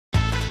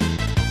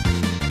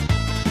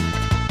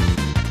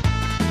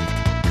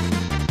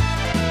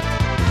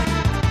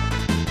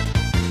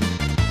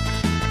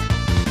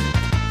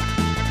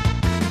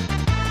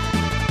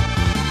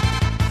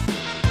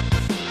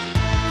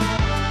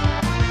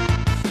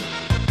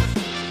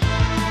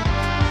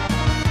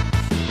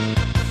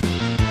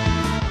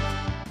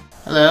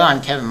Hello,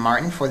 I'm Kevin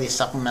Martin for the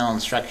Supplemental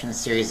Instruction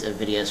series of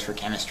videos for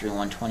Chemistry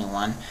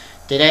 121.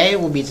 Today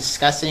we'll be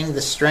discussing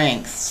the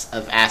strengths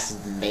of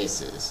acids and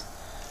bases.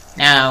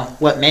 Now,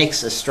 what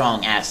makes a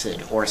strong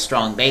acid, or a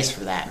strong base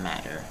for that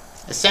matter?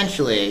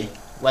 Essentially,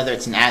 whether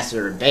it's an acid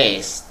or a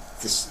base,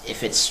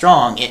 if it's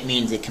strong, it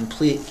means it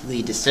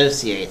completely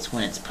dissociates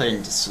when it's put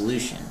into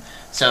solution.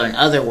 So in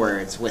other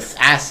words, with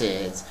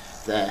acids,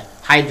 the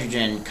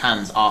hydrogen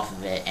comes off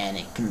of it and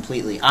it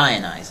completely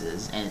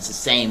ionizes, and it's the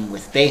same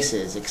with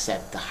bases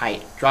except the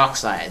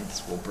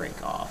hydroxides will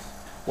break off.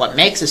 What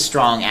makes a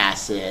strong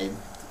acid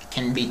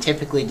can be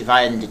typically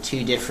divided into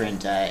two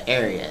different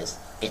areas: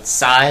 its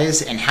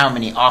size and how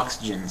many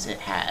oxygens it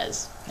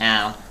has.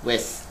 Now,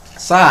 with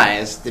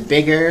size, the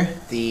bigger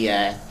the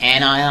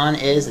anion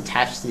is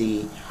attached to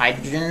the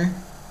hydrogen,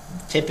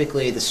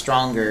 typically the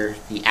stronger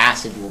the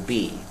acid will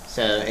be.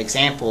 So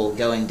example,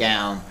 going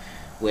down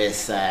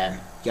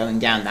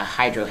the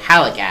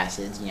hydrohalic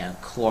acids,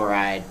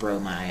 chloride,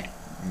 bromide,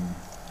 and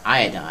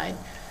iodide.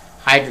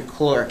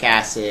 Hydrochloric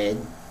acid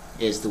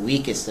is the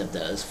weakest of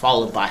those,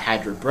 followed by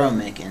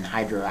hydrobromic and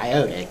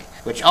hydroiodic,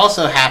 which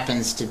also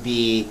happens to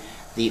be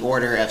the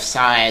order of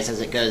size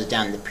as it goes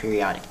down the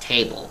periodic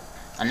table.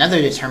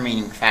 Another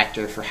determining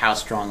factor for how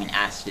strong an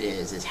acid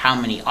is how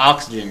many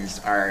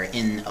oxygens are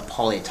in a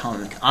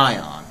polyatomic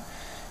ion.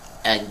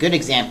 A good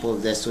example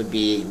of this would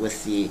be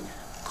with the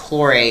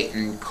chlorate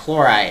and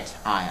chlorite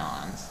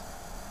ions.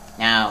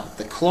 Now,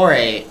 the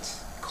chloric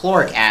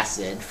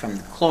acid from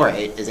the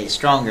chlorate is a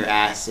stronger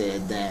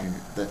acid than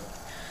the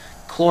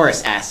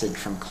chlorous acid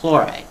from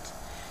chlorite.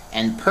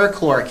 And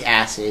perchloric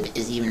acid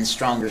is even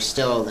stronger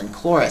still than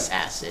chlorous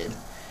acid.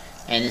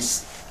 And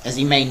as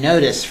you may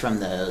notice from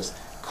those,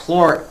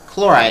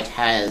 chlorite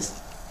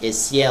is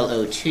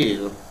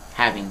ClO2,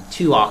 having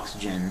 2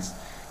 oxygens.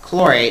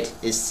 Chlorate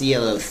is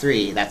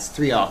ClO3, that's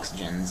 3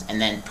 oxygens,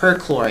 and then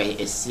perchlorate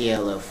is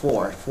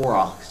ClO4, 4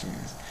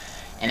 oxygens.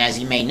 And as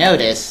you may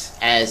notice,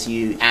 as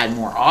you add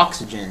more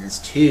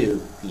oxygens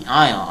to the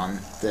ion,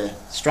 the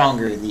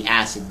stronger the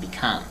acid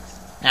becomes.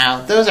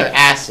 Now, those are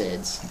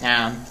acids.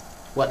 Now,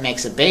 what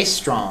makes a base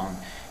strong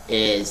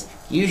is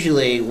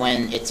usually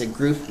when it's a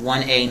group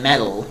 1A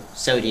metal,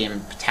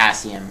 sodium,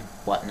 potassium,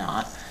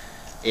 whatnot,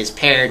 is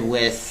paired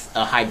with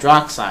a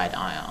hydroxide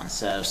ion,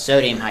 so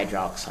sodium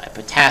hydroxide,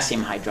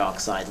 potassium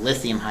hydroxide,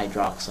 lithium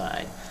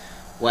hydroxide,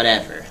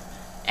 whatever.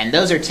 And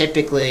those are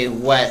typically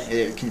what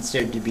are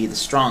considered to be the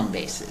strong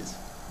bases.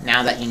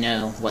 Now that you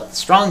know what the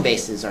strong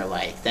bases are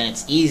like, then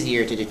it's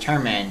easier to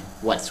determine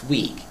what's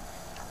weak.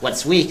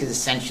 What's weak is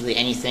essentially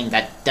anything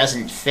that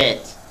doesn't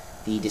fit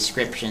the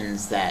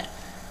descriptions that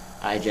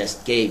I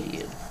just gave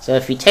you. So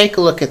if you take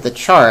a look at the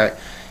chart,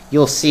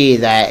 you'll see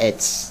that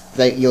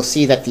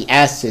the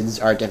acids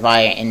are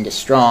divided into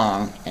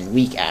strong and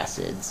weak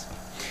acids.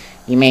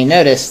 You may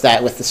notice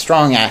that with the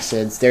strong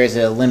acids, there is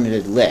a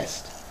limited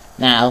list.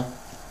 Now,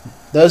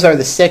 those are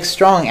the 6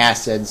 strong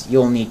acids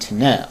you'll need to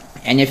know.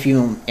 And if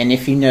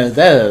you know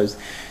those,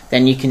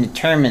 then you can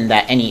determine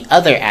that any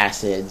other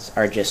acids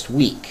are just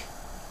weak.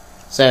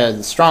 So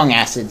the strong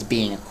acids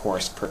being, of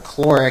course,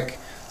 perchloric,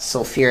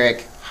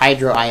 sulfuric,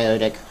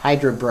 hydroiodic,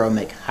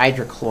 hydrobromic,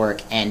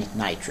 hydrochloric, and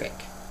nitric.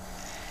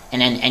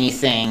 And then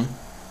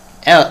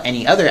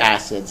any other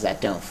acids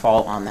that don't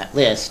fall on that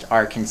list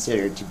are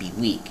considered to be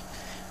weak,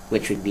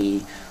 which would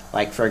be,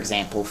 like, for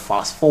example,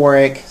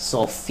 phosphoric,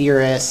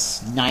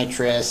 sulfurous,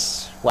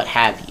 nitrous, what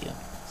have you.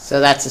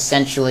 So that's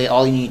essentially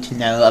all you need to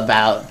know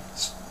about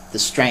the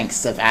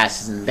strengths of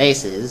acids and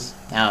bases.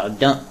 Now,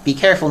 be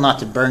careful not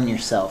to burn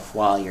yourself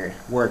while you're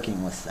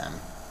working with them.